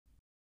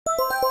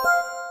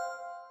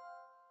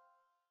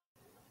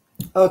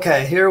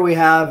Okay, here we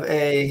have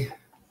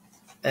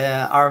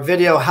our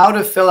video, how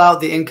to fill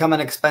out the income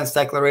and expense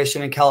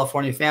declaration in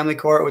California Family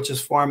Court, which is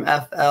Form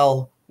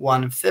FL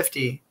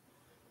 150.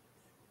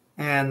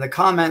 And the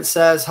comment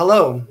says,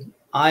 hello,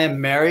 I am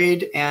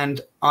married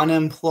and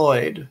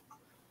unemployed.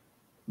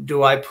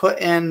 Do I put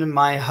in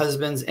my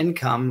husband's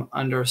income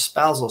under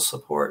spousal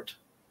support?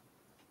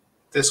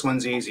 This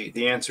one's easy.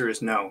 The answer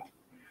is no.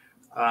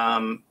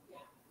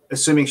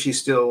 Assuming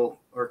she's still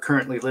or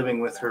currently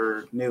living with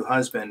her new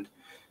husband,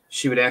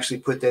 she would actually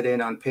put that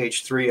in on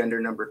page 3 under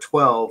number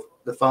 12.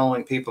 The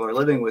following people are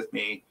living with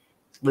me.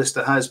 List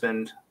the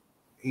husband.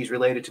 He's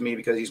related to me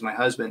because he's my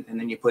husband. And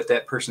then you put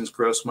that person's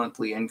gross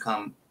monthly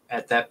income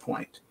at that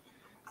point.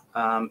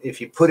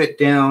 If you put it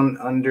down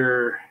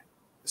under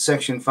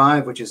section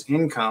 5, which is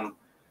income,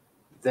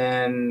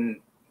 then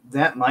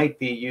that might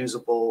be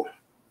usable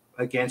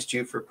against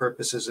you for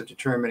purposes of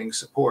determining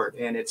support,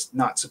 and it's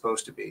not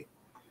supposed to be.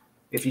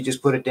 If you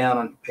just put it down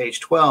on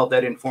page 12,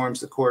 that informs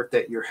the court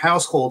that your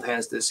household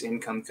has this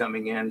income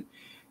coming in,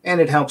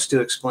 and it helps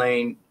to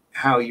explain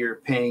how you're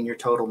paying your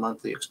total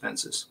monthly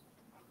expenses.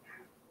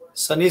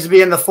 So it needs to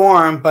be in the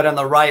form, but in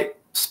the right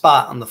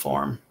spot on the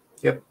form.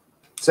 Yep.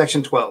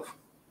 Section 12.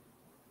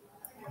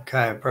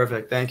 Okay,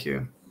 perfect. Thank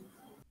you.